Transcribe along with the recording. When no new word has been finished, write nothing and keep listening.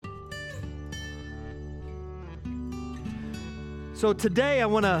So today I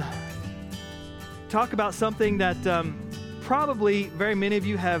want to talk about something that probably very many of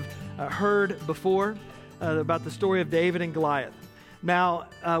you have heard before about the story of David and Goliath. Now,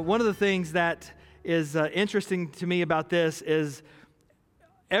 one of the things that is interesting to me about this is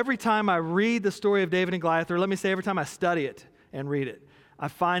every time I read the story of David and Goliath, or let me say every time I study it and read it, I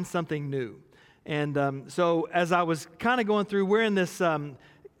find something new. And so as I was kind of going through, we're in this an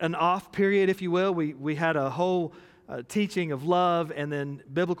off period, if you will. We had a whole teaching of love and then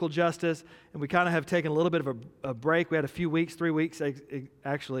biblical justice, and we kind of have taken a little bit of a break. We had a few weeks, 3 weeks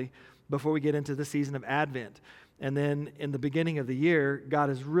actually, before we get into the season of Advent. And then in the beginning of the year, God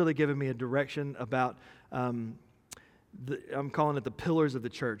has really given me a direction about, I'm calling it the pillars of the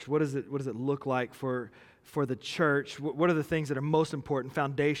church. What does it look like for the church? What are the things that are most important,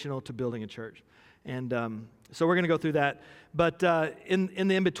 foundational to building a church? And so we're going to go through that. But in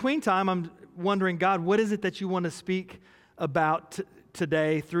the in-between time, I'm wondering, God, what is it that you want to speak about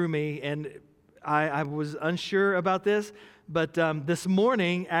today through me? And I was unsure about this, but this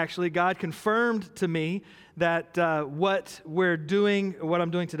morning, actually, God confirmed to me that what I'm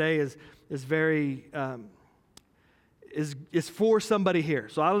doing today is very is for somebody here.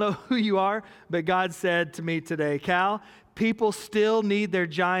 So I don't know who you are, but God said to me today, Cal, people still need their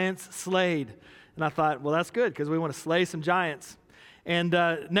giants slayed. And I thought, well, that's good because we want to slay some giants. And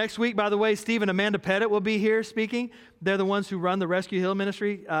next week, by the way, Steve and Amanda Pettit will be here speaking. They're the ones who run the Rescue Hill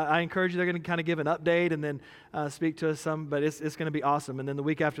Ministry. I encourage you, they're going to kind of give an update and then speak to us some, but it's going to be awesome. And then the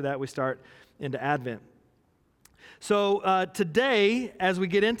week after that, we start into Advent. So today, as we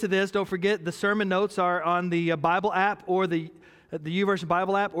get into this, don't forget the sermon notes are on the Bible app or the YouVersion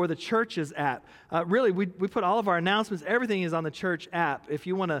Bible app or the church's app. Really, we put all of our announcements, everything is on the church app. If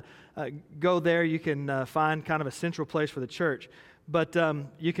you want to go there, you can find kind of a central place for the church. But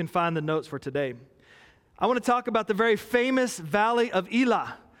you can find the notes for today. I want to talk about the very famous Valley of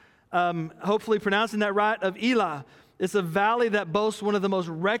Elah. Hopefully pronouncing that right, of Elah. It's a valley that boasts one of the most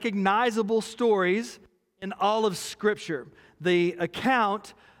recognizable stories in all of Scripture. The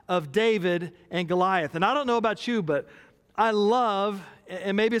account of David and Goliath. And I don't know about you, but I love,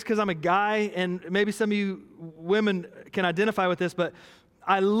 and maybe it's because I'm a guy, and maybe some of you women can identify with this, but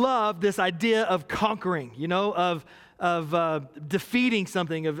I love this idea of conquering, of defeating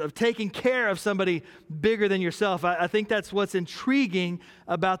something, of taking care of somebody bigger than yourself. I think that's what's intriguing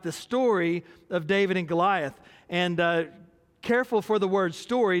about the story of David and Goliath. And careful for the word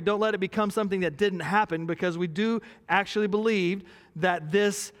story. Don't let it become something that didn't happen, because we do actually believe that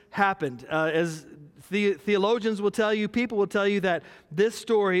this happened. As theologians will tell you, people will tell you that this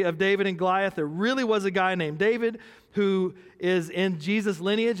story of David and Goliath, there really was a guy named David who is in Jesus'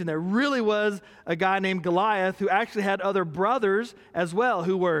 lineage, and there really was a guy named Goliath who actually had other brothers as well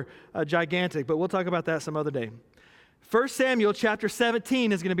who were gigantic. But we'll talk about that some other day. 1 Samuel chapter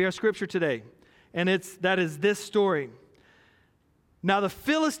 17 is going to be our scripture today, and that is this story. Now the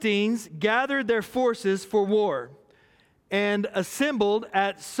Philistines gathered their forces for war and assembled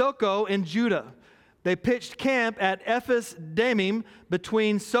at Socoh in Judah. They pitched camp at Ephes Dammim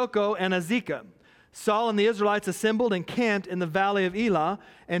between Socoh and Azekah. Saul and the Israelites assembled and camped in the valley of Elah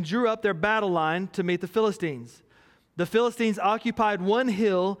and drew up their battle line to meet the Philistines. The Philistines occupied one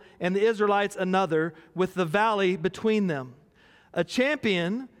hill and the Israelites another, with the valley between them. A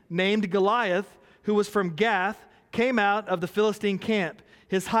champion named Goliath, who was from Gath, came out of the Philistine camp.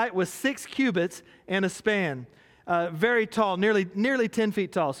 His height was 6 cubits and a span. Very tall, nearly 10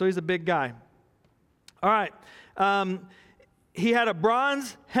 feet tall, so he's a big guy. All right. He had a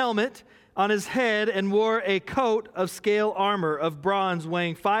bronze helmet on his head and wore a coat of scale armor of bronze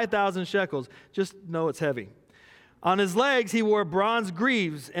weighing 5,000 shekels. Just know it's heavy. On his legs he wore bronze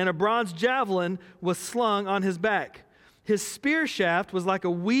greaves, and a bronze javelin was slung on his back. His spear shaft was like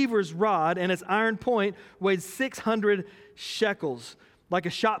a weaver's rod, and its iron point weighed 600 shekels, like a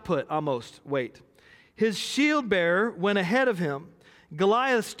shot put almost weight. His shield bearer went ahead of him.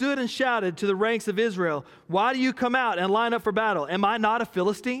 Goliath stood and shouted to the ranks of Israel, "Why do you come out and line up for battle? Am I not a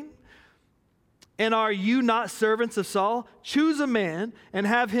Philistine? And are you not servants of Saul? Choose a man and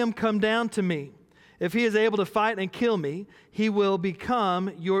have him come down to me. If he is able to fight and kill me, we will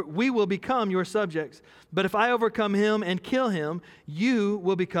become your subjects. But if I overcome him and kill him, you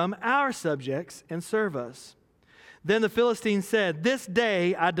will become our subjects and serve us." Then the Philistines said, "This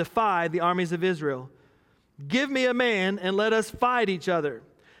day I defy the armies of Israel. Give me a man and let us fight each other."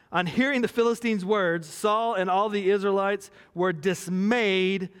 On hearing the Philistines' words, Saul and all the Israelites were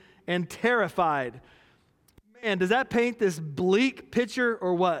dismayed and terrified. Man, does that paint this bleak picture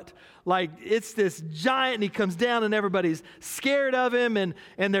or what? Like, it's this giant, and he comes down, and everybody's scared of him, and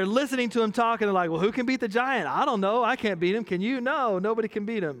they're listening to him talk, and they're like, well, who can beat the giant? I don't know. I can't beat him. Can you? No, nobody can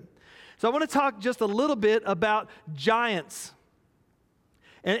beat him. So I want to talk just a little bit about giants.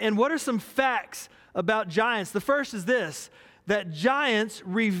 And what are some facts about giants? The first is this, that giants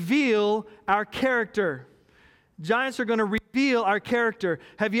reveal our character. Giants are going to reveal our character.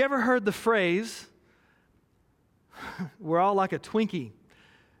 Have you ever heard the phrase, we're all like a Twinkie?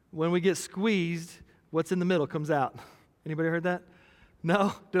 When we get squeezed, what's in the middle comes out. Anybody heard that?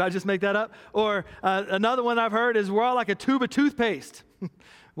 No? Did I just make that up? Or another one I've heard is we're all like a tube of toothpaste.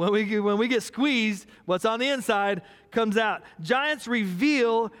 When we get squeezed, what's on the inside comes out. Giants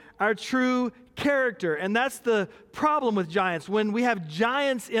reveal our true character, and that's the problem with giants. When we have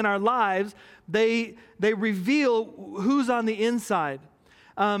giants in our lives, they reveal who's on the inside.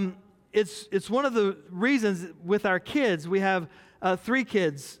 It's one of the reasons with our kids. We have 3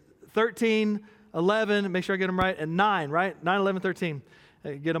 kids, 13, 11, make sure I get them right, and 9, right? 9, 11, 13.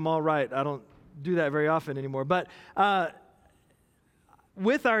 Get them all right. I don't do that very often anymore. But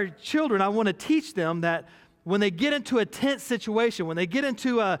with our children, I want to teach them that when they get into a tense situation, when they get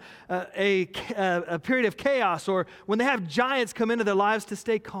into a period of chaos, or when they have giants come into their lives, to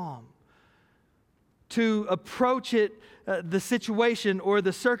stay calm, to approach it, the situation or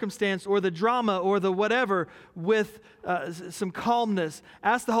the circumstance or the drama or the whatever with some calmness.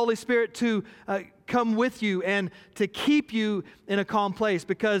 Ask the Holy Spirit to come with you and to keep you in a calm place,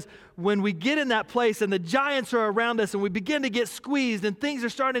 because when we get in that place and the giants are around us and we begin to get squeezed and things are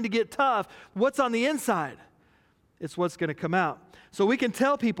starting to get tough, what's on the inside? It's what's going to come out. So we can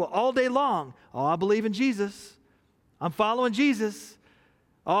tell people all day long, oh, I believe in Jesus. I'm following Jesus.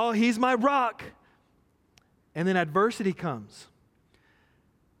 Oh, he's my rock. And then adversity comes.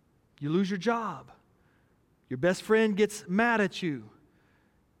 You lose your job. Your best friend gets mad at you.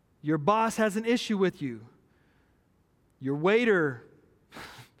 Your boss has an issue with you. Your waiter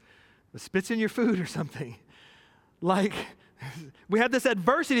spits in your food or something. Like, we have this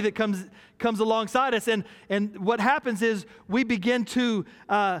adversity that comes alongside us, and what happens is we begin to,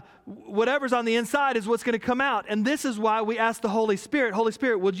 whatever's on the inside is what's going to come out. And this is why we ask the Holy Spirit, Holy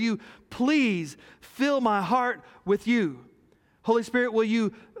Spirit, would you please fill my heart with you? Holy Spirit, will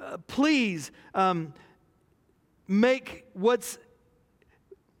you please make what's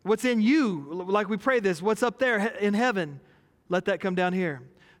in you, like we pray this, what's up there in heaven, let that come down here.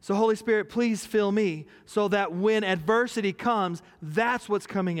 So Holy Spirit, please fill me so that when adversity comes, that's what's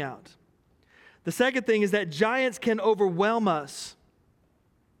coming out. The second thing is that giants can overwhelm us.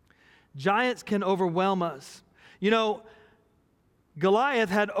 Giants can overwhelm us. You know, Goliath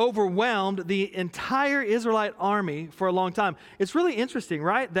had overwhelmed the entire Israelite army for a long time. It's really interesting,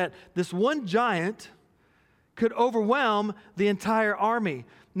 right? That this one giant could overwhelm the entire army.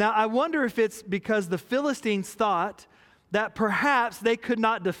 Now, I wonder if it's because the Philistines thought that perhaps they could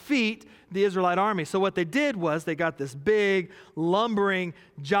not defeat the Israelite army. So what they did was they got this big, lumbering,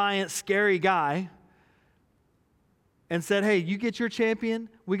 giant, scary guy and said, hey, you get your champion,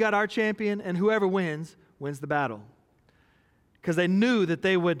 we got our champion, and whoever wins the battle. Because they knew that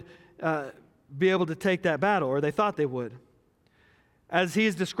they would be able to take that battle, or they thought they would. As he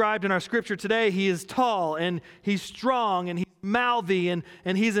is described in our scripture today, he is tall, and he's strong, and he's mouthy, and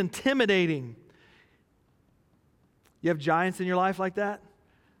he's intimidating. You have giants in your life like that?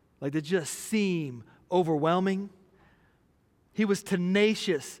 Like they just seem overwhelming? He was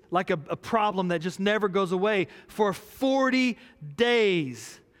tenacious, like a problem that just never goes away. For 40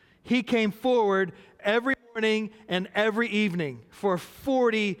 days, he came forward every morning and every evening for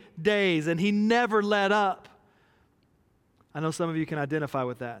 40 days, and he never let up. I know some of you can identify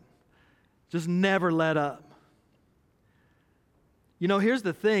with that. Just never let up. You know, here's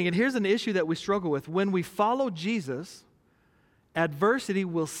the thing, and here's an issue that we struggle with. When we follow Jesus, adversity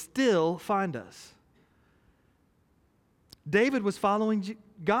will still find us. David was following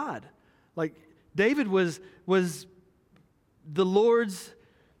God. Like, David was the Lord's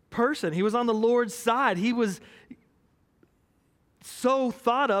person. He was on the Lord's side. He was so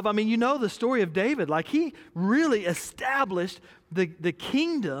thought of. I mean, you know the story of David. Like, he really established the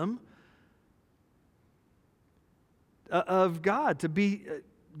kingdom of God, to be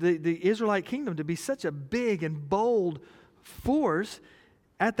the Israelite kingdom, to be such a big and bold force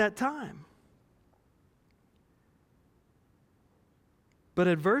at that time. But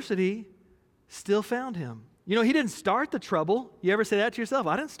adversity still found him. You know, he didn't start the trouble. You ever say that to yourself?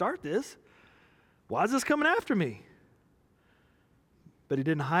 I didn't start this. Why is this coming after me? But he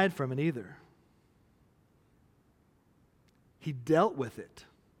didn't hide from it either. He dealt with it.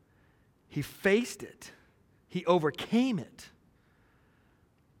 He faced it. he overcame it.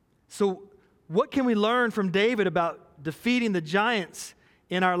 So what can we learn from David about defeating the giants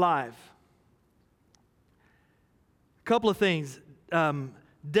in our life? A couple of things.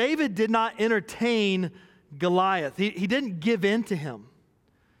 David did not entertain Goliath. He didn't give in to him.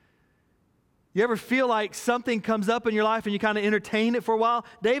 You ever feel like something comes up in your life and you kind of entertain it for a while?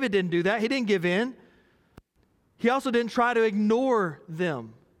 David didn't do that. He didn't give in. He also didn't try to ignore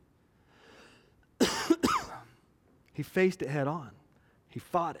them. He faced it head on. He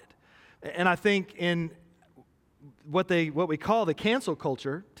fought it. And I think in what we call the cancel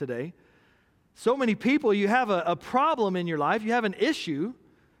culture today, so many people, you have a problem in your life, you have an issue,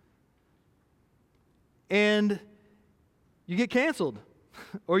 and you get canceled.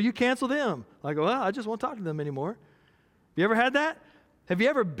 Or you cancel them. Like, well, I just won't talk to them anymore. Have you ever had that? Have you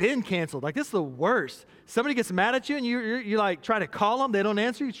ever been canceled? Like, this is the worst. Somebody gets mad at you and you like try to call them. They don't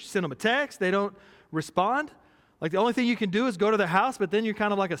answer. You send them a text. They don't respond. Like, the only thing you can do is go to their house, but then you're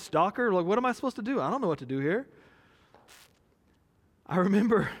kind of like a stalker. Like, what am I supposed to do? I don't know what to do here. I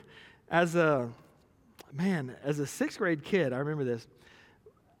remember as a sixth grade kid, I remember this.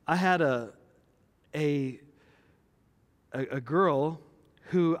 I had a girl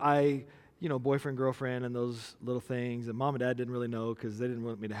who boyfriend, girlfriend, and those little things, and mom and dad didn't really know because they didn't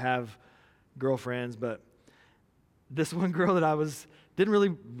want me to have girlfriends, but this one girl that I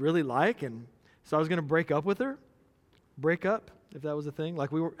didn't really like, and so I was going to break up with her. Break up, if that was a thing. Like,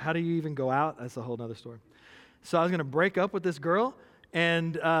 how do you even go out? That's a whole nother story. So I was going to break up with this girl,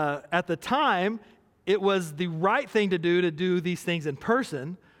 and at the time, it was the right thing to do these things in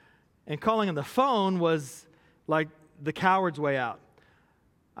person, and calling on the phone was like the coward's way out.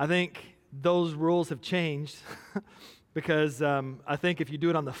 I think those rules have changed because I think if you do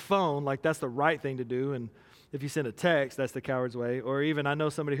it on the phone, like that's the right thing to do, and if you send a text, that's the coward's way. Or even I know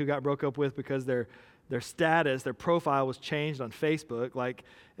somebody who got broke up with because their status, their profile was changed on Facebook, like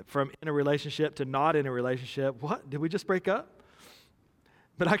from in a relationship to not in a relationship. What? Did we just break up?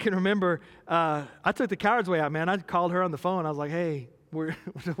 But I can remember I took the coward's way out, man. I called her on the phone. I was like, hey, we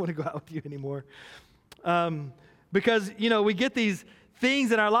don't want to go out with you anymore. Because, we get these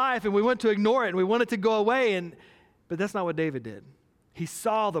things in our life and we want to ignore it and we want it to go away. But that's not what David did. He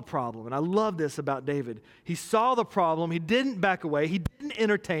saw the problem. And I love this about David. He saw the problem. He didn't back away. He didn't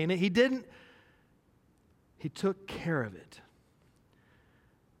entertain it. He took care of it.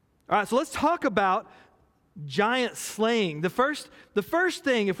 All right, so let's talk about giant slaying. The first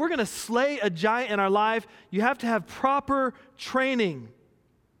thing, if we're going to slay a giant in our life, you have to have proper training.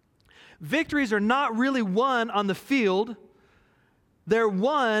 Victories are not really won on the field. They're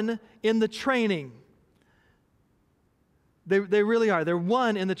won in the training. They really are. They're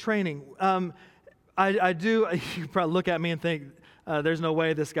won in the training. I do, you probably look at me and think, there's no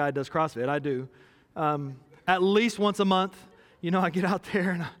way this guy does CrossFit. I do. At least once a month, I get out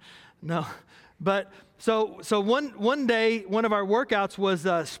there and no. But so one day, one of our workouts was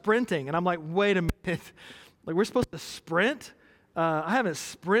sprinting. And I'm like, wait a minute. Like, we're supposed to sprint? I haven't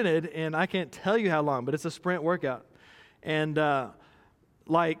sprinted and I can't tell you how long, but it's a sprint workout. And that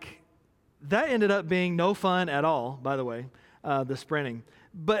ended up being no fun at all, by the way, the sprinting.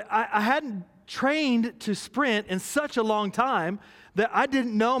 But I hadn't trained to sprint in such a long time that I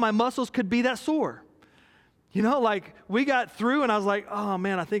didn't know my muscles could be that sore. We got through and I was like, oh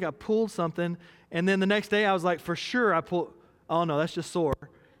man, I think I pulled something. And then the next day I was like, for sure I pulled, oh no, that's just sore.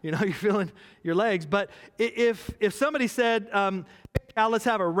 You're feeling your legs. But if somebody said, hey, Cal, let's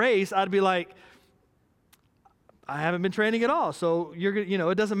have a race, I'd be like, I haven't been training at all. So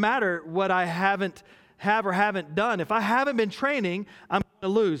it doesn't matter what I haven't done. If I haven't been training, I'm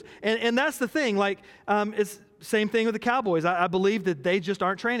going to lose. And that's the thing. It's same thing with the Cowboys. I believe that they just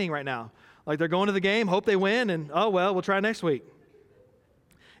aren't training right now. Like, they're going to the game, hope they win, and we'll try next week.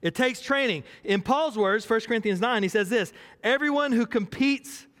 It takes training. In Paul's words, 1 Corinthians 9, he says this: everyone who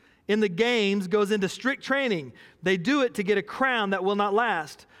competes in the games goes into strict training. They do it to get a crown that will not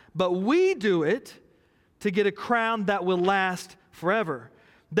last. But we do it to get a crown that will last forever.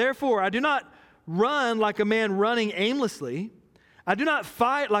 Therefore, I do not run like a man running aimlessly. I do not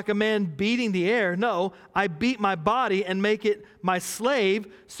fight like a man beating the air. No, I beat my body and make it my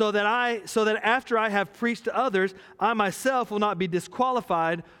slave so that after I have preached to others, I myself will not be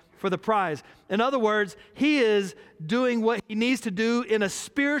disqualified for the prize. In other words, he is doing what he needs to do in a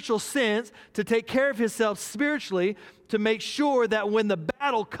spiritual sense to take care of himself spiritually, to make sure that when the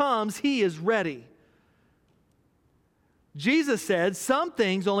battle comes, he is ready. Jesus said some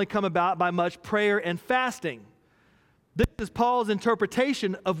things only come about by much prayer and fasting. This is Paul's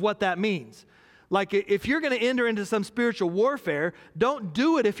interpretation of what that means. Like, if you're going to enter into some spiritual warfare, don't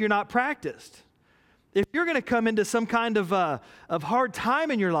do it if you're not practiced. If you're going to come into some kind of hard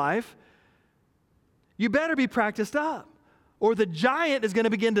time in your life, you better be practiced up, or the giant is going to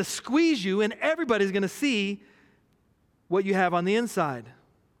begin to squeeze you and everybody's going to see what you have on the inside.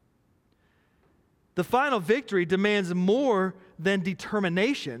 The final victory demands more than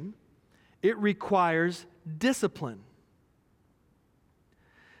determination. It requires discipline.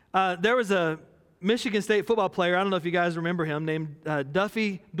 There was a Michigan State football player, I don't know if you guys remember him, named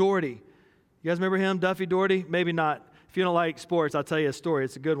Duffy Daugherty. You guys remember him, Duffy Daugherty? Maybe not. If you don't like sports, I'll tell you a story.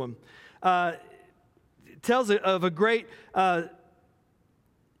 It's a good one. It tells of a great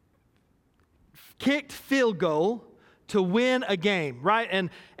kicked field goal to win a game, right?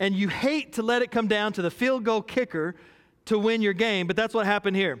 And you hate to let it come down to the field goal kicker to win your game, but that's what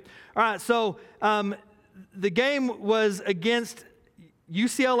happened here. All right, so the game was against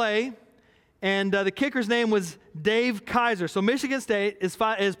UCLA, and the kicker's name was Dave Kaiser. So Michigan State is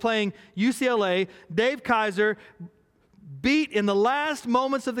playing UCLA. Dave Kaiser beat in the last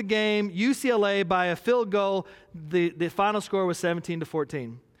moments of the game UCLA by a field goal. The final score was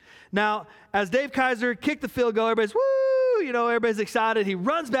 17-14. Now, as Dave Kaiser kicked the field goal, everybody's woo, everybody's excited. He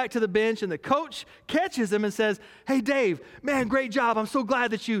runs back to the bench, and the coach catches him and says, "Hey, Dave, man, great job. I'm so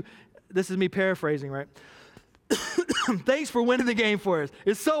glad that you," this is me paraphrasing, right? "Thanks for winning the game for us.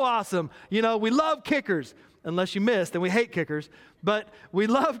 It's so awesome. We love kickers, unless you missed, and we hate kickers. But we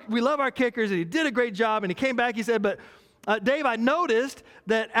love our kickers, and he did a great job." And he came back, he said, "But Dave, I noticed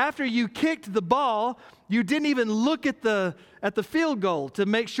that after you kicked the ball, you didn't even look at the field goal to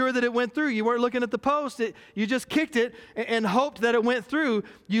make sure that it went through. You weren't looking at the post. You just kicked it and hoped that it went through.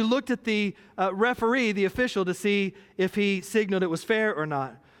 You looked at the referee, the official, to see if he signaled it was fair or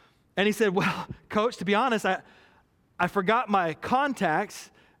not." And he said, "Well, Coach, to be honest, I forgot my contacts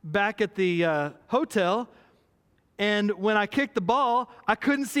back at the hotel, and when I kicked the ball, I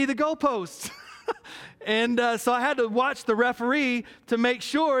couldn't see the goalposts." And so I had to watch the referee to make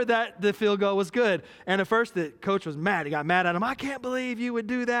sure that the field goal was good. And at first the coach was mad. He got mad at him. "I can't believe you would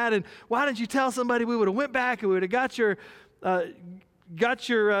do that. And why didn't you tell somebody? We would have went back and we would have got your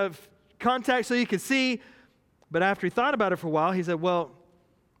contact so you could see." But after he thought about it for a while, he said, "Well,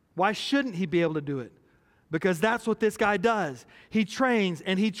 why shouldn't he be able to do it? Because that's what this guy does. He trains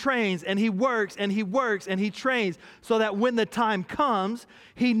and he trains and he works and he works and he trains so that when the time comes,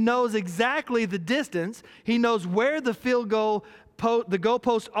 he knows exactly the distance. He knows where the field goal, the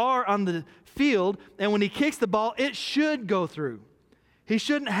goalposts are on the field, and when he kicks the ball, it should go through. He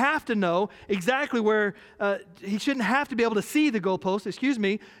shouldn't have to know exactly where, he shouldn't have to be able to see the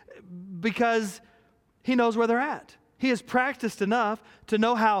goalpost, because he knows where they're at. He has practiced enough to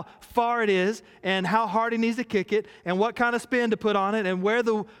know how far it is and how hard he needs to kick it and what kind of spin to put on it and where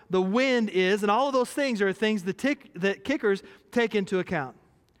the wind is, and all of those things are things that kickers take into account."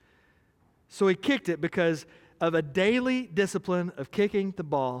 So he kicked it because of a daily discipline of kicking the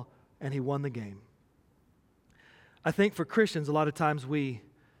ball, and he won the game. I think for Christians, a lot of times we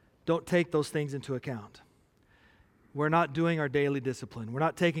don't take those things into account. We're not doing our daily discipline. We're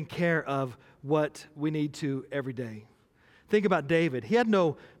not taking care of what we need to every day. Think about David. He had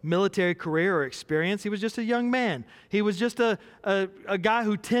no military career or experience. He was just a young man. He was just a guy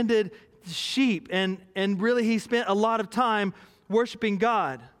who tended sheep, and really he spent a lot of time worshiping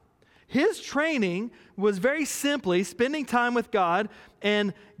God. His training was very simply spending time with God,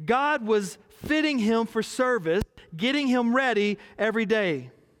 and God was fitting him for service, getting him ready every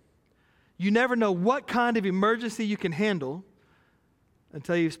day. You never know what kind of emergency you can handle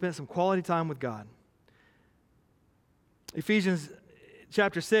until you've spent some quality time with God. Ephesians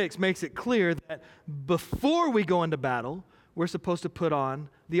chapter 6 makes it clear that before we go into battle, we're supposed to put on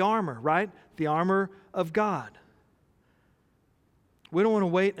the armor, right? The armor of God. We don't want to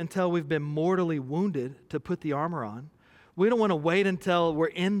wait until we've been mortally wounded to put the armor on. We don't want to wait until we're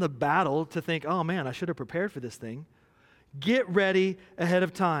in the battle to think, "Oh man, I should have prepared for this thing." Get ready ahead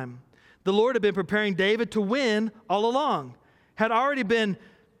of time. The Lord had been preparing David to win all along. Had already been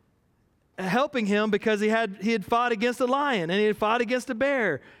helping him because he had fought against a lion and he had fought against a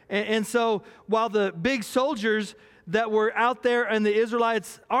bear. And so while the big soldiers that were out there in the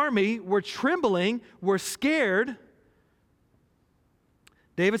Israelites' army were trembling, were scared,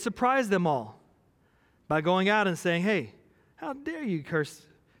 David surprised them all by going out and saying, "Hey, how dare you curse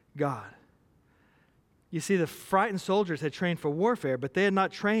God?" You see, the frightened soldiers had trained for warfare, but they had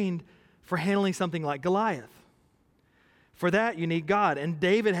not trained for handling something like Goliath. For that, you need God. And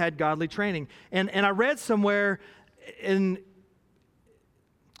David had godly training. And I read somewhere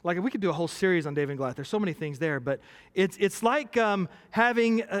like we could do a whole series on David and Goliath. There's so many things there, but it's like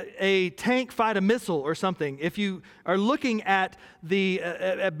having a tank fight a missile or something. If you are looking at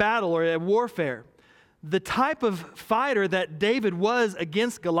a battle or a warfare, the type of fighter that David was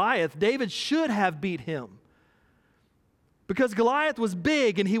against Goliath, David should have beat him. Because Goliath was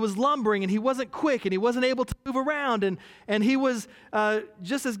big and he was lumbering and he wasn't quick and he wasn't able to move around and he was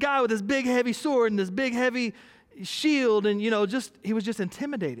just this guy with this big heavy sword and this big heavy shield and he was just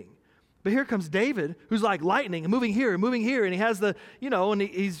intimidating. But here comes David, who's like lightning and moving here and he has the, and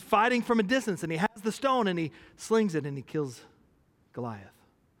he's fighting from a distance and he has the stone and he slings it and he kills Goliath.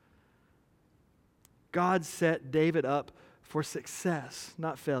 God set David up for success,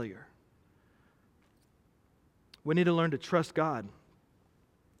 not failure. We need to learn to trust God.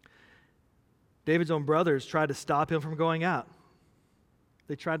 David's own brothers tried to stop him from going out.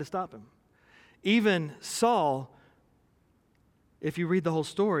 They tried to stop him. Even Saul, if you read the whole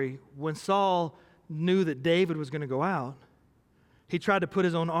story, when Saul knew that David was going to go out, he tried to put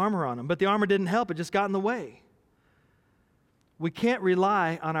his own armor on him, but the armor didn't help. It just got in the way. We can't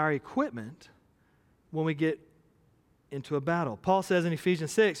rely on our equipment when we get into a battle. Paul says in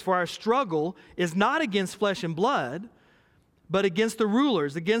Ephesians 6, "For our struggle is not against flesh and blood, but against the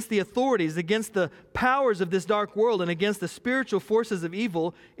rulers, against the authorities, against the powers of this dark world, and against the spiritual forces of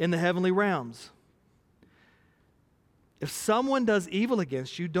evil in the heavenly realms." If someone does evil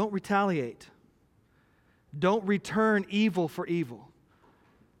against you, don't retaliate. Don't return evil for evil.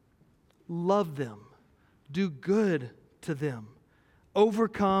 Love them. Do good to them.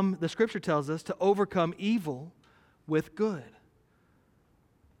 Overcome, the scripture tells us, to overcome evil with good.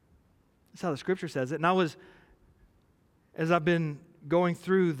 That's how the scripture says it. And as I've been going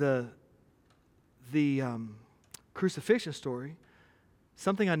through the crucifixion story,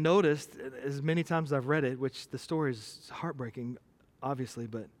 something I noticed as many times as I've read it, which the story is heartbreaking, obviously,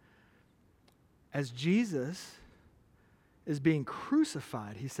 but as Jesus is being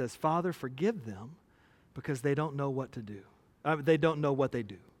crucified, he says, "Father, forgive them because they don't know what to do. They don't know what they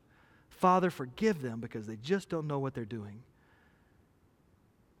do. Father, forgive them because they just don't know what they're doing."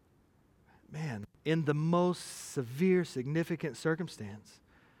 Man, in the most severe, significant circumstance,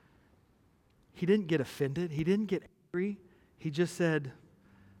 he didn't get offended. He didn't get angry. He just said,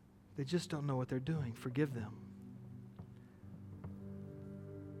 "They just don't know what they're doing. Forgive them."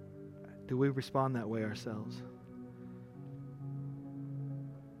 Do we respond that way ourselves?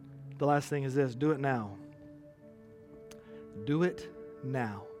 The last thing is this: do it now. Do it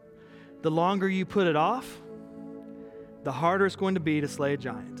now. The longer you put it off, the harder it's going to be to slay a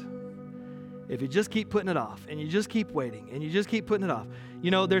giant. If you just keep putting it off, and you just keep waiting, and you just keep putting it off.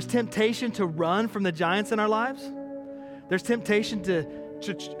 There's temptation to run from the giants in our lives. There's temptation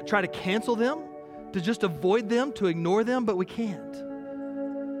to try to cancel them, to just avoid them, to ignore them, but we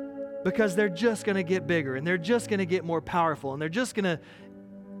can't. Because they're just going to get bigger, and they're just going to get more powerful, and they're just going to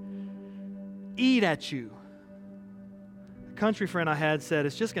eat at you. A country friend I had said,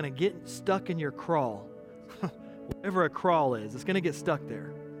 it's just going to get stuck in your crawl. Whatever a crawl is, it's going to get stuck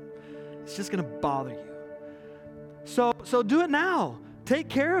there. It's just going to bother you. So do it now. Take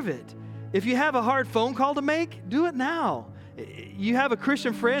care of it. If you have a hard phone call to make, do it now. You have a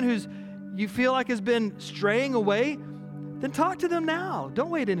Christian friend who's you feel like has been straying away, then talk to them now. Don't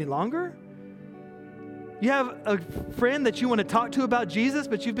wait any longer. You have a friend that you want to talk to about Jesus,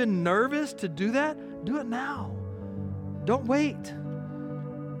 but you've been nervous to do that, do it now. Don't wait.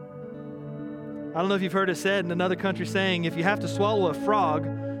 I don't know if you've heard it said in another country saying, if you have to swallow a frog,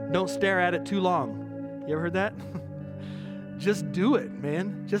 don't stare at it too long. You ever heard that? Just do it,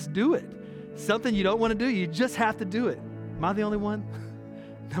 man. Just do it. Something you don't want to do, you just have to do it. Am I the only one?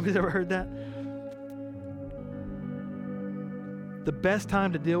 Nobody's ever heard that? The best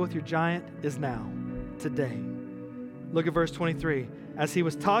time to deal with your giant is now, today. Look at verse 23. As he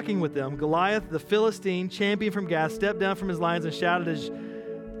was talking with them, Goliath, the Philistine, champion from Gath, stepped down from his lions and shouted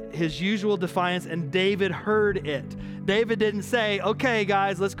his usual defiance, and David heard it. David didn't say, okay,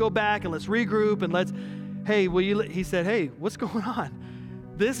 guys, let's go back and let's regroup and let's, hey, he said, hey, what's going on?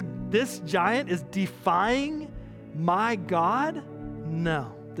 This giant is defying my God?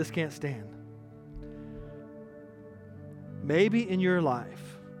 No, this can't stand. Maybe in your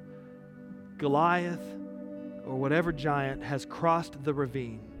life, Goliath or whatever giant has crossed the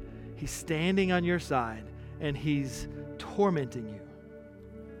ravine. He's standing on your side and he's tormenting you.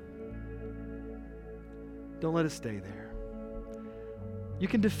 Don't let it stay there. You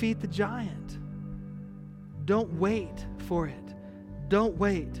can defeat the giant. Don't wait for it. Don't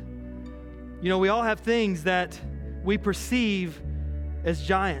wait. You know, we all have things that we perceive as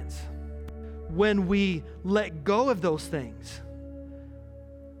giants. When we let go of those things,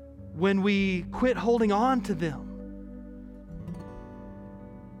 when we quit holding on to them,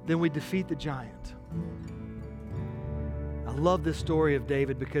 then we defeat the giant. I love this story of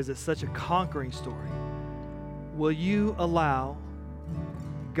David because it's such a conquering story. will you allow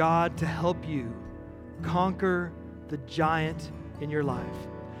God to help you conquer the giant in your life?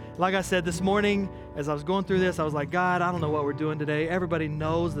 Like I said this morning, as I was going through this, I was like, God, I don't know what we're doing today. Everybody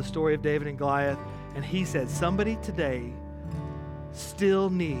knows the story of David and Goliath. And he said, somebody today still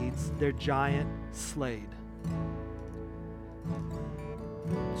needs their giant slayed.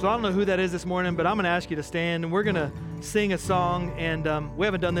 So I don't know who that is this morning, but I'm going to ask you to stand, and we're going to sing a song. And we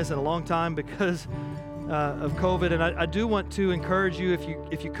haven't done this in a long time because of COVID. And I do want to encourage you,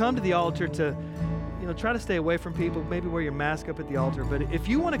 if you come to the altar, to try to stay away from people. Maybe wear your mask up at the altar. But if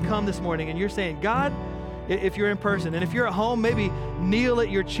you want to come this morning and you're saying, God, if you're in person, and if you're at home, maybe kneel at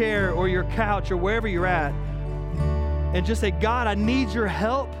your chair or your couch or wherever you're at, and just say, God, I need your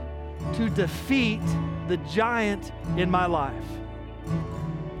help to defeat the giant in my life.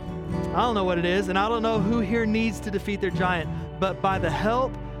 I don't know what it is, and I don't know who here needs to defeat their giant, but by the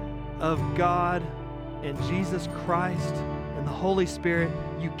help of God and Jesus Christ and the Holy Spirit,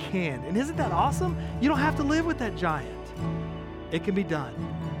 you can. And isn't that awesome? You don't have to live with that giant. It can be done.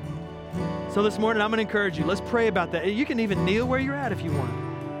 So this morning, I'm going to encourage you. Let's pray about that. You can even kneel where you're at if you want.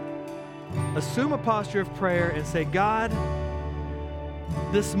 Assume a posture of prayer and say, God,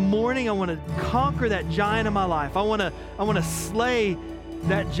 this morning I want to conquer that giant in my life. I want to slay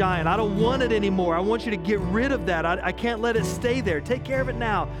that giant. I don't want it anymore. I want you to get rid of that. I can't let it stay there. Take care of it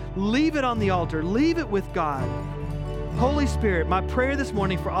now. Leave it on the altar. Leave it with God. Holy Spirit, my prayer this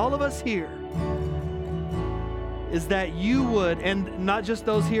morning for all of us here is that you would, and not just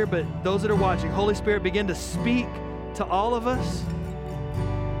those here, but those that are watching, Holy Spirit, begin to speak to all of us.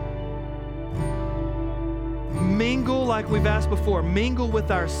 Mingle like we've asked before. Mingle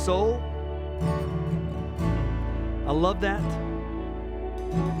with our soul. I love that.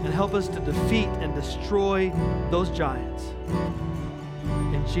 And help us to defeat and destroy those giants.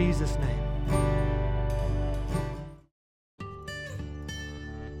 In Jesus' name.